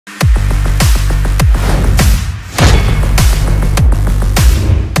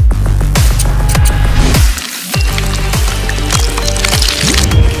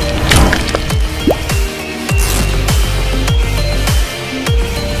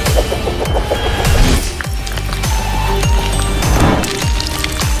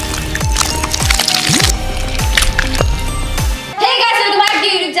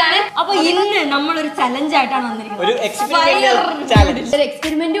Challenge ആയിട്ടാണ് വന്നിരിക്കുന്നത്. ഒരു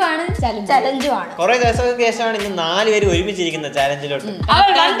എക്സ്പെരിമെന്റും ആണ് ചലഞ്ചും ആണ്. കുറെ ദിവസങ്ങൾക്ക് ശേഷമാണ് ഇന്ന് 4 പേര് ഒരുമിച്ചിരിക്കുന്ന ചാലഞ്ചിലോട്ട്.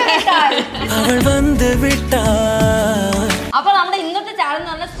 അപ്പൊ നമ്മുടെ ഇന്നത്തെ ചാലഞ്ച്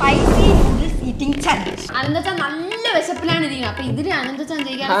പറഞ്ഞ സ്പൈസി നൂഡിൽസ് ഈറ്റിംഗ് ചാലഞ്ച്. അനന്തച്ചാൻ നല്ല വിശപ്പിലാണ് ഇരിക്കുന്നത്. അപ്പൊ ഇതില് അനന്തച്ചാൻ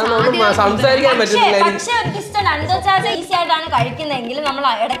സംസാരിക്കാൻ പറ്റുന്നില്ല. പക്ഷെ ഒരു ഡിസ്റ്റന്റ് അനന്തച്ചാൻ ഈസി ആയിട്ടാണ് കഴിക്കുന്നതെങ്കിൽ നമ്മൾ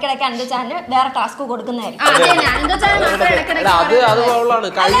ഇടയ്ക്കിടയ്ക്ക് അനന്തച്ചാന് വേറെ ടാസ്ക് കൊടുക്കുന്നതായിരിക്കും.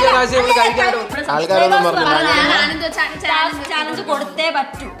 ചാലഞ്ച് കൊടുത്തേ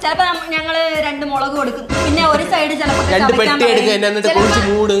പറ്റൂ. ചിലപ്പോ ഞങ്ങള് 2 മുളക് കൊടുക്കും, പിന്നെ ഒരു സൈഡ് ചിലപ്പോ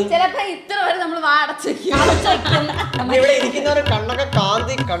ഇത്ര വരെ നമ്മൾ ഇവിടെ ഇരിക്കുന്നവർ കണ്ണൊക്കെ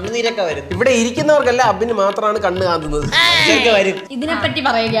കാന്തി കണ്ണുനീരൊക്കെ വരും. ഇവിടെ ഇരിക്കുന്നവർക്കല്ല അബിന് മാത്രമാണ് കണ്ണ് കാന്തുന്നത്. ഇതിനെപ്പറ്റി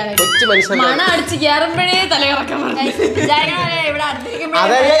പറയുകയാണ്. മണം അടിച്ച് കയറുമ്പോഴേ തലകറക്കം.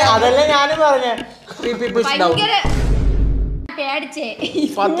 അതല്ലേ ഞാനും പറഞ്ഞേ.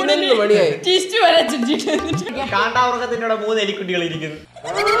 കാണ്ടാവർഗത്തിന്റെ 3 എലിക്കുട്ടികൾ ഇരിക്കുന്നു.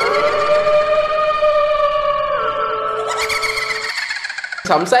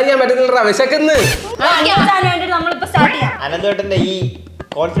 സംസാരിക്കാൻ പറ്റുന്നില്ല, വിശക്കുന്നു. അനന്തേട്ടന്റെ ഈ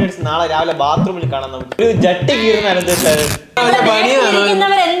കോൺഫിഡൻസ് നാളെ രാവിലെ ബാത്റൂമിൽ കാണാൻ നമുക്ക്. ഒരു ജട്ടി കീറുന്ന അനന്തേട്ടൻ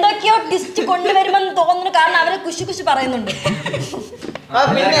എന്തൊക്കെയോ ടിസ്റ്റ് കൊണ്ടുവരുമെന്ന് തോന്നുന്നു. കാരണം അവര് കുശി കുശി പറയുന്നുണ്ട്.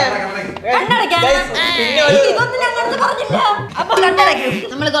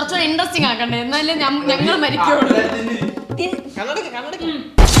 നമ്മള് കുറച്ചുകൂടെ ഇൻട്രസ്റ്റിംഗ് ആക്കണ്ടേ, എന്നാലും ഞങ്ങൾ മരിക്കുള്ളൂ.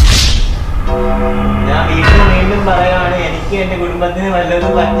 ഞാൻ വീണ്ടും പറയാണ്, എനിക്ക് എന്റെ കുടുംബത്തിന്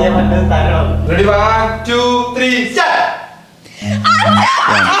വല്ലതും പറ്റിയ വല്ലതും തരണം.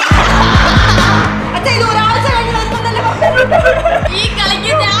 ഈ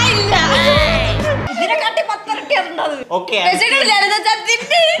കളിക്ക് ഞാനില്ല. ഇതിനെക്കാട്ടി 10 ഇരട്ടി അതുണ്ടത്.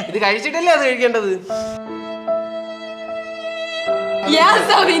 ഇത് കഴിച്ചിട്ടല്ലേ അത് കഴിക്കേണ്ടത്.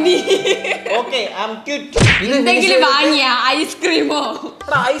 എന്തെങ്കിലും വാങ്ങിയ ഐസ്ക്രീമോ?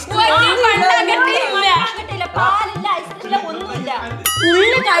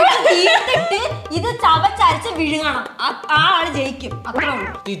 ഇത് ചവച്ചരച്ച് വിഴുങ്ങണം. ആ ആള് ജയിക്കും. അത്രേ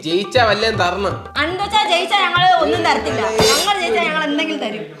ഉള്ളൂ. ജയിച്ചാ വല്ലതും തരണം. അൻപച്ചാ ജയിച്ചാ ഞങ്ങള് ഒന്നും തരത്തില്ല. ഞങ്ങൾ ജയിച്ചാ ഞങ്ങൾ എന്തെങ്കിലും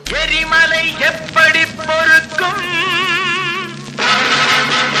തരും.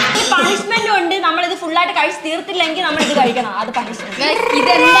 ഈ പണിഷ്മെന്റ് കൊണ്ട് നമ്മളിത് ഫുള്ളായിട്ട് കഴിച്ച് തീർത്തില്ലെങ്കിൽ നമ്മൾ ഇത് കഴിക്കണം. അത് പണിഷ്മെന്റ്.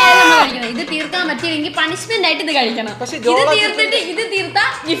 ഇതെന്തായാലും നമ്മൾ കഴിക്കണം. ഇത് തീർക്കാൻ പറ്റിയില്ലെങ്കിൽ പണിഷ്മെന്റ് ആയിട്ട് ഇത് കഴിക്കണം. ഇത് തീർത്താ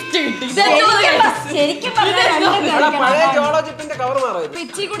ഗിഫ്റ്റ് കിട്ടും. ശരിക്കും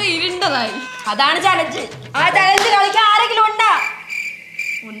പിച്ചി കൂടെ ഇരുണ്ടതായി. അതാണ് ചലഞ്ച്. ആ ചലഞ്ച് കളിക്കാൻ ആരെങ്കിലും ഉണ്ടാ?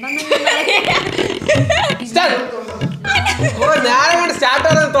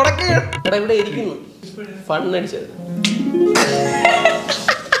 ഇവിടെ ഇരിക്കുന്നു ഫണ്ണടിച്ചത്.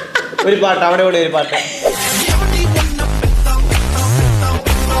 ഒരു പാട്ട് അവിടെ കൂടെ ഒരു പാട്ട്.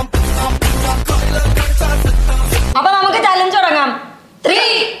 അപ്പൊ നമുക്ക് ചലഞ്ച് തുടങ്ങാം. 3,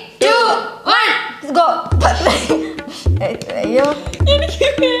 2, 1 ഗോ. അയ്യോ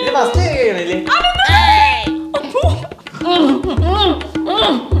ഫസ്റ്റ് കഴിയണല്ലേ?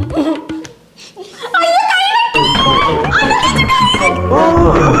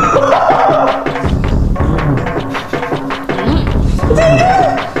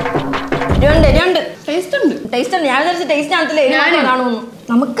 ടേസ്റ്റ് ഉണ്ട്. ഞാൻ വിചാരിച്ച ടേസ്റ്റ് ആണത്തില്ലേ കാണുന്നു.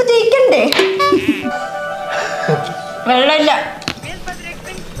 നമുക്ക് ജയിക്കണ്ടേ? വെള്ളമില്ല.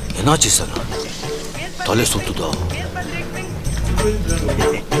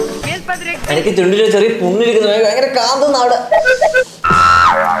 എനിക്ക് ചുണ്ടില് ചെറിയ പുണ്ണിരിക്കുന്നത് ഭയങ്കര കാന്തുന്ന അവിടെ.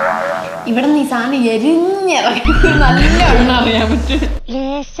 ഇവിടെ നീ സാധനം എരിഞ്ഞിറങ്ങി നല്ല എണ്ണ അറിയാൻ പറ്റും.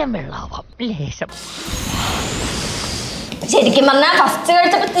 ലേശം വെള്ളാവാം, ലേശം. ശരിക്കും പറഞ്ഞാൽ ഫസ്റ്റ്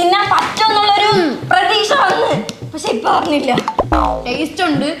കഴിച്ചപ്പോ തിന്നാൻ പറ്റുമെന്നുള്ളൊരു പ്രതീക്ഷ വന്ന്, പക്ഷെ ഇപ്പൊ പറഞ്ഞില്ല. ടേസ്റ്റ്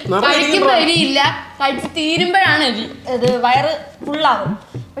ഉണ്ട്, കഴിക്കുമ്പോ എരിയില്ല, കഴിച്ച് തീരുമ്പോഴാണ് എരി. ഇത് വയറ് ഫുള്ളാവും,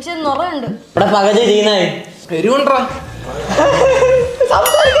 പക്ഷെ നിറയുണ്ട്. ഇവിടെ പകുതി ചെയ്യുന്നേ എരിവുണ്ടാ.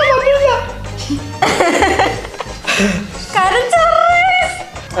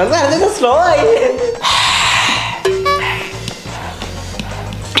 സ്ലോ ആയി.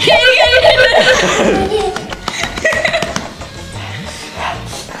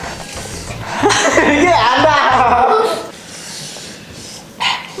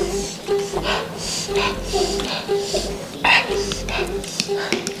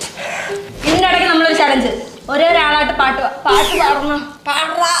 ഇതിന്റെ ഇടയ്ക്ക് നമ്മളൊരു ചലഞ്ച്, ഒരാളായിട്ട് പാട്ട് പാടണം.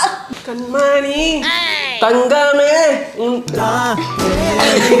 കൺമാണി തങ്കമേ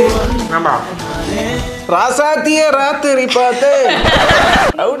റാസാത്തിയ രാത്രി പാത്ത്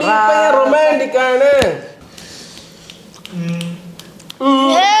റൊമാൻറ്റിക് ആണ്.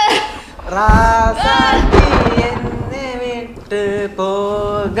 റാസാത്തി എന്നെ വിട്ട്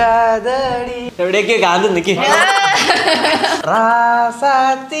പോക പോകാതടി. എവിടേക്ക് കാന്ത് നിക്ക്.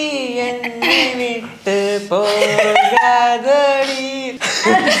 റാസാത്തി എന്നെ വിട്ട് പോകാതടി.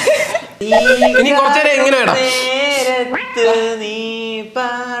 ഇനി കുറച്ചേരം എങ്ങനെ വേണം? നേരത്ത് നീ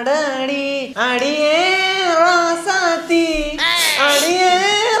പാടടി അടിയേ റാസാത്തി അടിയേ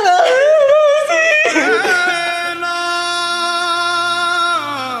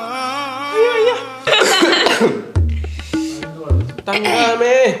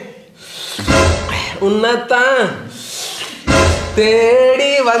തങ്കമേ ഉന്നത്ത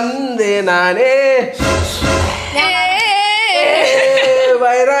തേടി വന്നേ നാനേ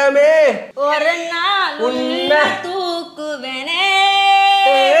വൈരമേ ഒരു നാൾ ഉന്ന തൂക്കുവനെ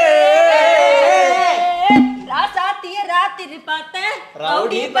ராசாத்திய ராத்திரி பார்த்தேன்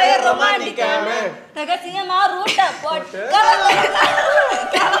ரவுடி பய ரொமான்டிக்காம ரகசியமா ரூட்ட போட்டு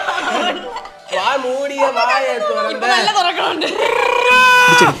വാ മൂടിയ വായ തുറന്ന് നല്ല തുറക്കണുണ്ട്.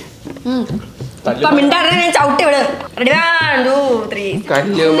 ഇപ്പൊ മിണ്ടാടനെ ഞാൻ ചവിട്ടി വിട്. റെഡി 1 2 3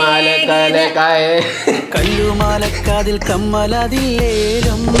 കല്ലുമാലക്കാതിൽ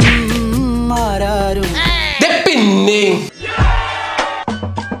കമ്മലതില്ലേലും ആരാരും പിന്നെ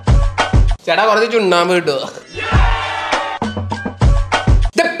ചേട്ടാ കുറച്ച് ചുണ്ണാമ്പ് കിട്ടുമോ?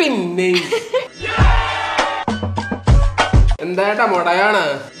 പിന്നെ എന്താ മുടയാണ്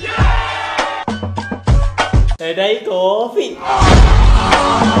കോഫി.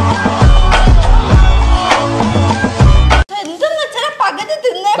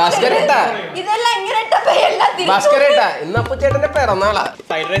 ഭാസ്കരേട്ടാ ഇന്ന് അപ്പുച്ചേട്ടന്റെ പിറന്നാളാ.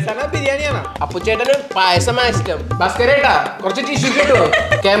 ഫ്രൈഡ് റൈസ് ആണോ ബിരിയാണിയാണോ? അപ്പുച്ചേട്ടന് പായസമാ ഇഷ്ടം. ഭാസ്കരേട്ടാ കുറച്ച് ടിഷ്യൂ കിട്ടുമോ?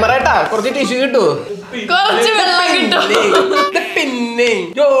 ക്യാമറേട്ടാ കുറച്ച് ടിഷ്യൂ കിട്ടുമോ? കുറച്ച് വെള്ളം കിട്ടും. പിന്നെ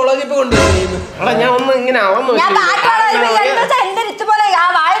ജോളോ ജിപ്പ് കൊണ്ടുവരുന്നു. എടാ ഞാൻ ഒന്ന് ഇങ്ങനെ ആവാൻ നോക്കി.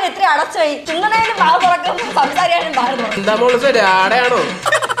 എന്താ മോള് ശരി ആടെയാണോ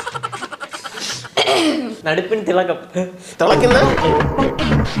നടുപ്പിന് തിളക്കം തിളക്കുന്ന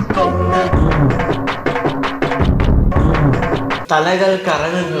തലകൾ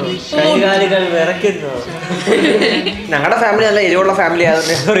കറങ്ങുന്നു, കൈകാലുകൾ വിറയ്ക്കുന്നു. ഞങ്ങളുടെ ഫാമിലി നല്ല എരിവുള്ള ഫാമിലി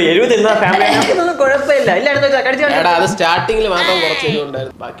ആയതുകൊണ്ട് എരിവ് തിന്ന ഫാമിലി കുഴപ്പമില്ല. എടാ അത് സ്റ്റാർട്ടിങ്ങിൽ മാത്രം കുറച്ച് എരിവ്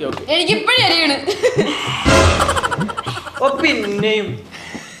ഉണ്ടായിരുന്നു. ബാക്കി ഓക്കെ. എനിക്കിപ്പോഴും എരിയാണ്. പിന്നെയും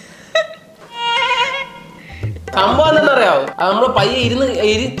സംഭവം എന്താണെന്നറിയാവോ? അത് നമ്മള് പയ്യെ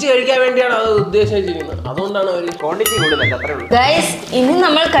എരിച്ച് കഴിക്കാൻ വേണ്ടിയാണ് അത് ഉദ്ദേശിച്ചിരിക്കുന്നത്. അതുകൊണ്ടാണ് അവര് ക്വാണ്ടിറ്റി കൂടുതലല്ല. അത്രേ ഉള്ളൂ. ഗൈസ് ഇനി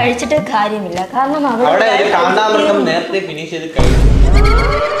നമ്മൾ കഴിച്ചിട്ട് കാര്യമില്ല. കാരണം അവിടെ ഒരു കാന്താമൃഗം നേരത്തെ ഫിനിഷ് ചെയ്ത് കഴിച്ചു.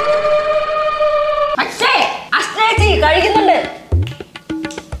 പക്ഷേ അശ്നേച്ചി കഴിക്കുന്നുണ്ട്.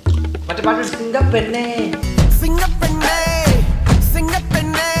 മറ്റേ പാട്ട് സിംഗപ്പെണ്ണേ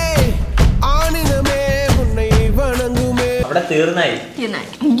അവിടെ തീർന്നായി.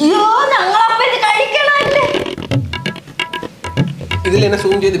 ഇതിൽ എന്നെ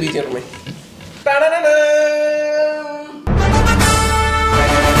സൂം ചെയ്ത് ബീച്ചിറമേ.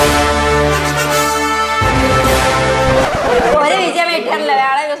 ഒരു വിജയം ഇട്ടല്ലേ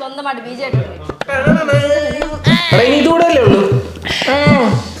വേളെ സ്വന്തമായിട്ട് ബീജം ഇനി ഇതുകൂടെയല്ലേ ഉള്ളൂ.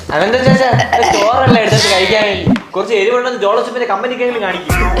 അതെന്താ ചേച്ചാ ചോറല്ല എടുത്തിട്ട് കഴിക്കാൻ വേണ്ടി കുറച്ച് എരിവുണ്ടെന്ന് ജോളോസിപ്പിന്റെ കമ്പനിക്കെങ്കിലും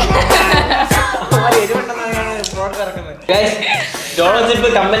കാണിക്കും. ജോളോസിപ്പ്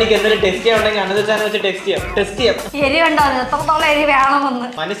കമ്പനിക്ക് എന്തെങ്കിലും ടെസ്റ്റ് ചെയ്യാനുണ്ടെങ്കിൽ അനന്തച്ചാനെ വെച്ച് ടെസ്റ്റ് ചെയ്യാം. എരിവുണ്ടോ? എത്രത്തോളം എരി വേണമെന്ന്.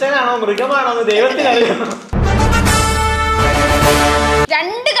 മനുഷ്യനാണോ മൃഗമാണോ എന്ന് ദൈവത്തിനറിയാം.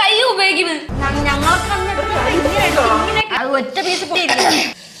 2 കൈ ഉപയോഗിക്കുന്നു. ഞങ്ങൾക്ക് അത് ഒറ്റ പീസ്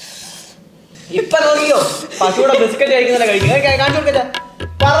ഇപ്പൊ നോക്കിയോ പശുവിടെ ബിസ്ക്കറ്റ് കഴിക്കുന്നില്ല കഴിക്കും.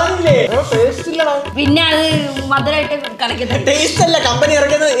 പറഞ്ഞില്ലേ ടേസ്റ്റ് ഇല്ലടാ. പിന്നെ അത് മധുരമായിട്ട് കളിക്കുന്നത്. ടേസ്റ്റ് അല്ല, കമ്പനി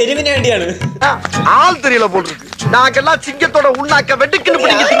ഇറക്കുന്നത് എരിവിന് വേണ്ടിയാണ്.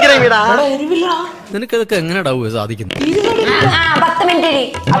 നിനക്കതൊക്കെ എങ്ങനെയാ സാധിക്കുന്നത്? 10 മിനിറ്റ്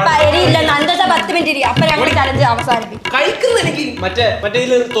അപ്പൊ എരിയില്ല. 10 മിനിറ്റ് അപ്പൊ ഞങ്ങൾ ചലഞ്ച് അവസാനിപ്പിക്കും. കഴിക്കുന്ന എനിക്ക് മറ്റേ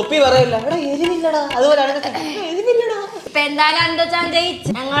ഇതില് തൊപ്പി പറയില്ല എരിവില്ലടാ. അതുപോലെയാണ് എരിവില്ലടാ. ഇപ്പൊ എന്തായാലും അന്തച്ചാൻ ജയിച്ചു,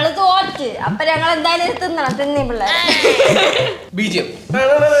 ഞങ്ങള് തോറ്റ്. അപ്പൊ ഞങ്ങൾ എന്തായാലും തിന്നണം. തിന്നീ പിള്ളേർ ബീജം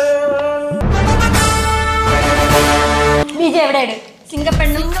ബീജം എവിടെയാണ്?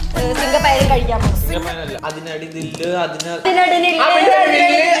 സിംഗപ്പെണ്ണും സിംഗപ്പയരും കഴിക്കാൻ പോകും. അതിനടി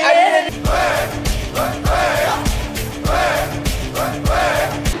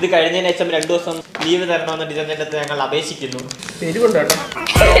ഇത് കഴിഞ്ഞതിന് ശേഷം 2 ദിവസം ലീവ് തരണമെന്ന് ഡിസൈൻ്റെ അടുത്ത് ഞങ്ങൾ അപേക്ഷിക്കുന്നു.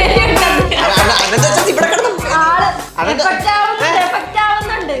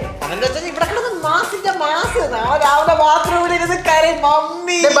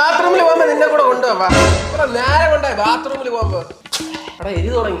 ബാത്റൂമിൽ പോകുമ്പോ നിന്നെ കൂടെ കൊണ്ടുപോവാ. നേരെ കൊണ്ടുപോയി ബാത്റൂമിൽ പോകുമ്പോ എരി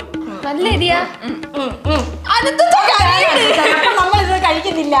തുടങ്ങി. നല്ല എരിയാ. നമ്മളിത്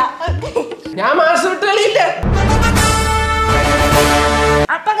കഴിക്കുന്നില്ല. ഞാൻ മാസം വിട്ട് കളിയില്ല.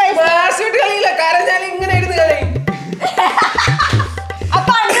 അപ്പൊ കളിയില്ല, കരഞ്ഞാൽ ഇങ്ങനെ ഇരുന്ന് കളയും.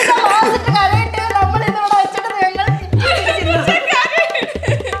 അപ്പൊ അടുത്ത മാസത്തെ കളിയിട്ട് നമ്മൾ ഇതോടെ വെച്ചിട്ട് ഞങ്ങൾ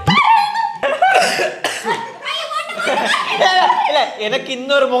எனக்கு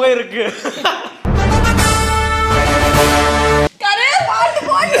இன்னொரு முகம் இருக்கு.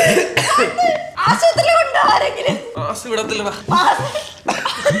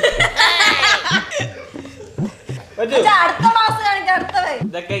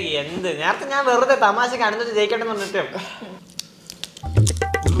 ഇതൊക്കെ എന്ത് നേരത്തെ ഞാൻ വെറുതെ തമാശ കണ്ടത് ജയിക്കട്ടെ വന്നിട്ട്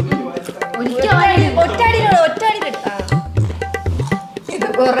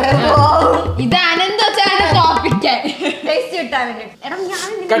ഇത് അനന്തോ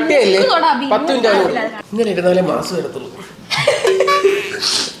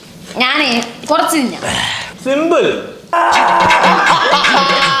ഞാനേ കുറച്ച് സിമ്പിൾ.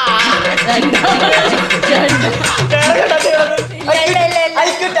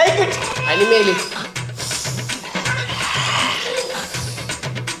 അനിമേല്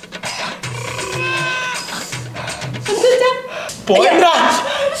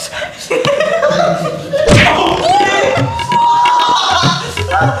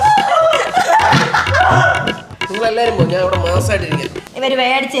നിങ്ങളെല്ലാരും പോ, ഞാൻ ഇവിടെ മാസമായിട്ടിരിക്കാം. ഇവര്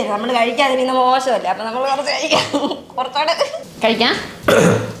മേടിച്ചു തരും, നമ്മള് കഴിക്കാതിരിക്കുന്ന മോശമല്ലേ, അപ്പൊ നമ്മൾ കുറച്ച് കഴിക്കാം, കുറച്ചോടെ കഴിക്കാം.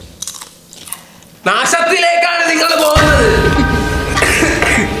 നാശത്തിലേക്കാണ് നിങ്ങൾ പോകുന്നത്.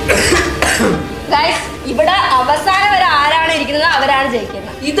 ഇവിടെ അവസാനം വരെ ആരാണ് ഇരിക്കുന്നത് അവരാണ്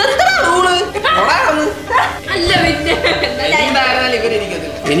ജയിക്കുന്നത്. ഇതെന്താ റൂള്? അല്ല പിന്നെ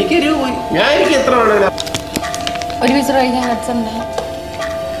എനിക്കൊരു ഞാൻ എനിക്ക് എത്ര വേണം ഒരു പീസ് കഴിക്കാൻ കച്ചുണ്ട്.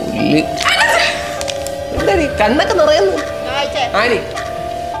 കണ്ണൊക്കെ നിറയുന്നു. ആനി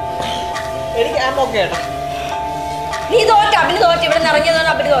നീ തോറ്റ അവന് തോറ്റ ഇവിടെ ഇറങ്ങിയതാണ്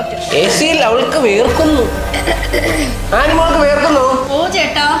അവര് തോറ്റു. ഏസിയിൽ അവൾക്ക് വേർക്കുന്നു. ആനിമോൾക്ക് വേർക്കുന്നു. ഓ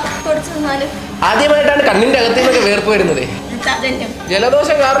ചേട്ടാ തുടച്ചു നിന്നാലും ആദ്യമായിട്ടാണ് കണ്ണിന്റെ അകത്തേക്ക് വേർപ്പ് വരുന്നത്.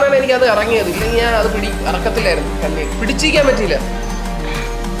 ജലദോഷം കാരണമാണ് എനിക്ക് അത് ഇറങ്ങിയത്. ഇല്ലെങ്കിൽ ഞാൻ അത് ഇറക്കത്തില്ലായിരുന്നു. കണ്ണി പിടിച്ചിരിക്കാൻ പറ്റിയില്ല.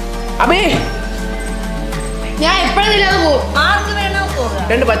 അമ്മേ ഞാൻ എപ്പോഴും ആർക്ക് വേണോ പോകാം.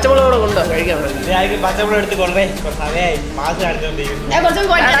 2 പച്ചമുളകോടെ കൊണ്ടോ കഴിക്കാൻ. പച്ചമുളക് എടുത്ത് കൊണ്ടേ സമയമായി മാസം കാണിച്ചോണ്ടിരിക്കുന്നു.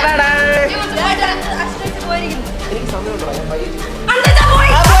 എനിക്ക് സമയമുണ്ടോ?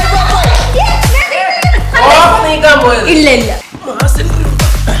 ഇല്ല ഇല്ല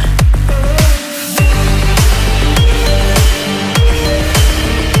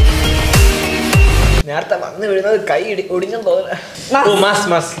നേരത്തെ വന്ന് വീഴുന്നത് കൈ ഒടിഞ്ഞെന്ന് തോന്നുന്നു.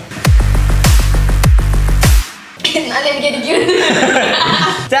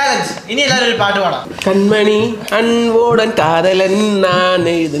 ഇനി എല്ലാവരും ഒരു പാട്ട് പാടാം. കൺമണി അൻവോടൻ കാതലൻ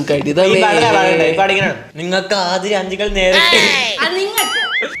നാണ് ഇതും കടിതം. നിങ്ങൾക്ക് ആദ്യം അഞ്ചുകൾ നേരത്തെ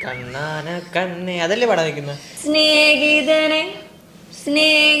കണ്ണാന കണ്ണേ അതല്ലേ പാടാൻ നിൽക്കുന്നത്. സ്നേഹിതനെ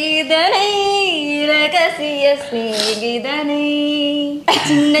സ്നേഹിതനെ രഹസ്യ സ്നേഹിതനെ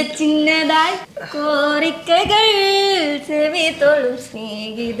ചിന്ന ചിന്നതായി കോറിക്കകൾ ചെവി തൊഴും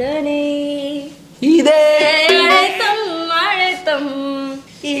സ്നേഹിതനെ ഇതേ അழைத்தம் அழைத்தம்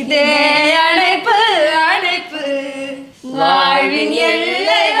இதே அழைப்பு அழைப்பு வாழ்வின்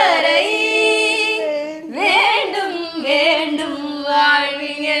எல்லை வரை வேண்டும் வேண்டும்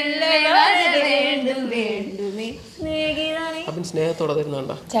வாழ்வின் எல்லை வரை வேண்டும் வேண்டுமே സ്നേഹിതനെ. അവൻ സ്നേഹത്തോടെ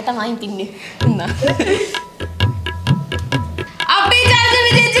തരുന്നുണ്ടോ? ചേട്ടൻ വാങ്ങി തിന്നു. അപ്പൊ ഈ ചാർജ്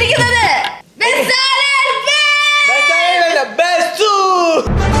വിജയിച്ചിരിക്കുന്നത്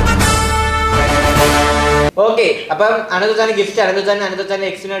ഓക്കെ. അപ്പം അനന്തച്ചാൻ ഗിഫ്റ്റ് അനന്തച്ചാൻ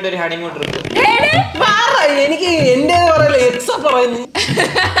എക്സിനായിട്ട് ഒരു ഹണിമൂൺ ട്രിപ്പ്. എനിക്ക് എന്റെ എക്സാ പറയുന്നു.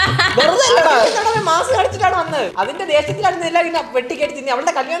 മാസം അടിച്ചിട്ടാണ് വന്നത്. അതിന്റെ ദേശത്തിലാണ് വെട്ടിക്കേട്ടി തിന്നി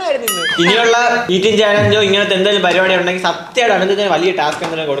അവളുടെ കല്യാണമായിരുന്നു ഇന്ന്. ഇനിയുള്ള ഈറ്റിംഗ് ചാലഞ്ചോ ഇങ്ങനത്തെ എന്തെങ്കിലും പരിപാടി ഉണ്ടെങ്കിൽ സത്യമായിട്ട് അനന്തത്തിന് വലിയ ടാസ്ക്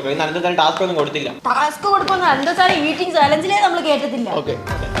എന്തെങ്കിലും കൊടുക്കണം. ഇന്ന് അനന്തത്തിന് ടാസ്ക് ഒന്നും കൊടുത്തില്ല. ടാസ്ക് കൊടുക്കുന്ന അനന്തച്ചാൻ ഈറ്റിംഗ് ചാലഞ്ചിലേ നമ്മൾ കേട്ടിട്ടില്ല.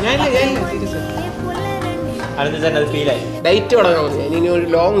 അനന്തച്ചാൻ അത് ഫീലായി. ഡയറ്റ് തുടങ്ങണം. ഇനി ഒരു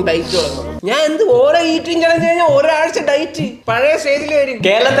ലോങ് ഡയറ്റ് തുടങ്ങണം. ഞാൻ എന്ത് ഓരോ ഈറ്റിംഗ് ചലഞ്ച് കഴിഞ്ഞാൽ ഒരാഴ്ച ഡയറ്റ് പഴയ സ്റ്റേജിൽ വരും.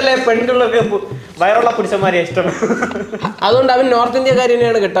 കേരളത്തിലെ പെൺകുട്ടികളൊക്കെ വയറുള്ള പുരുഷന്മാരെ ഇഷ്ടം. അതുകൊണ്ട് അവൻ നോർത്ത് ഇന്ത്യക്കാരി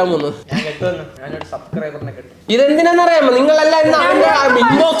തന്നെയാണ് കെട്ടാൻ പോകുന്നത്. ഞാനൊരു സബ്സ്ക്രൈബറിനെ കിട്ടും. ഇതെന്തിനാന്നറിയാമോ? നിങ്ങളെല്ലാം ഇന്ന് അവന്റെ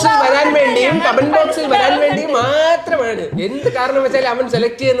ഇൻബോക്സിൽ വരാൻ വേണ്ടിയും കമന്റ് ബോക്സിൽ വരാൻ വേണ്ടിയും മാത്രമാണ്. എന്ത് കാരണം വെച്ചാൽ അവൻ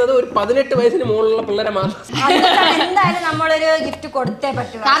സെലക്ട് ചെയ്യുന്നത് ഒരു 18 വയസ്സിന് മുകളിലുള്ള പിള്ളേരെ മാത്രം. എന്തായാലും നമ്മളൊരു ഗിഫ്റ്റ് കൊടുത്തേ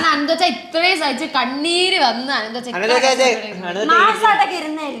പറ്റൂ. കാരണം അനന്തച്ച ഇത്രയും സഹിച്ച് കണ്ണീര് വന്ന്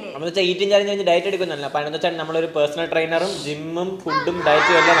ഈറ്റിംഗ് ചാലഞ്ച് ഡയറ്റ് എടുക്കുന്നല്ല. അപ്പൊ അനന്തച്ചാൻ നമ്മളൊരു പേഴ്സണൽ ട്രെയിനറും ജിമ്മും ഫുഡും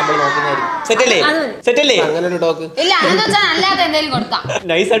ഡയറ്റും എല്ലാം നമ്മൾ നോക്കുന്നതായിരിക്കും. സെറ്റല്ലേ? അങ്ങനെ ഒരു ടോക്ക് ഇല്ല. അനന്തച്ചാൻ അല്ലാതെ എന്തെങ്കിലും കൊടുത്താ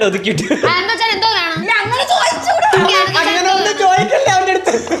നൈസായിട്ട് ഒതുക്കിയിട്ട് അനന്തച്ചാൻ എന്തോ വേണം. അങ്ങനെ ഒന്നും ചോദിക്കല്ലേ അവന്റെ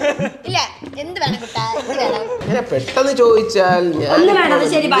അടുത്ത്. ഇല്ല എന്ത് വേണം കുട്ടാ, എന്ത് വേണം? അങ്ങനെ പെട്ടെന്ന് ചോദിച്ചാൽ ഒന്ന് വേണം, അത്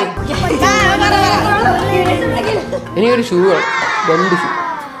ശരി, bye. എനിക്കൊരു ഷൂ വേണം, 2 ഷൂ.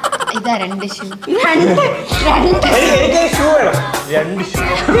 ഇതാ 2 ഷൂ. എനിക്ക് ഷൂ വേണം, 2 ഷൂ.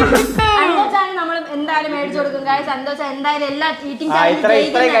 അനന്തോച്ചാണ് നമ്മൾ എന്തായാലും മേടിച്ചു കൊടുക്കും. സന്തോഷം എന്തായാലും എല്ലാ ഈറ്റിംഗ്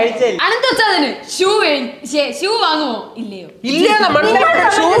ഷൂ വാങ്ങുമോ ഇല്ലയോ?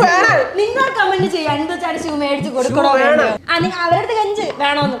 നിങ്ങൾ കമന്റ് ചെയ്യും അനന്തോച്ചാണ് ഷൂ മേടിച്ചു കൊടുക്കണോ അവരുടെ കഞ്ച്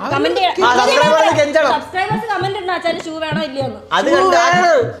വേണോന്ന് കമന്റ്. സബ്സ്ക്രൈബേഴ്സ് കമന്റ് ഉണ്ടോ അച്ഛന് ഷൂ വേണോ ഇല്ലയോന്ന്.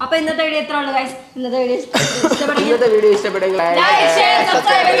 അപ്പൊ ഇന്നത്തെ വീഡിയോ എത്ര ഉള്ളു ഗൈസ്? ഇന്നത്തെ വീഡിയോ ഇഷ്ടപ്പെടുമെങ്കിൽ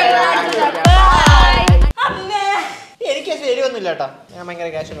എനിക്ക് ശരിയൊന്നുമില്ല കേട്ടോ, ഞാൻ ഭയങ്കര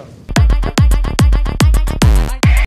കാശുണ്ടോ.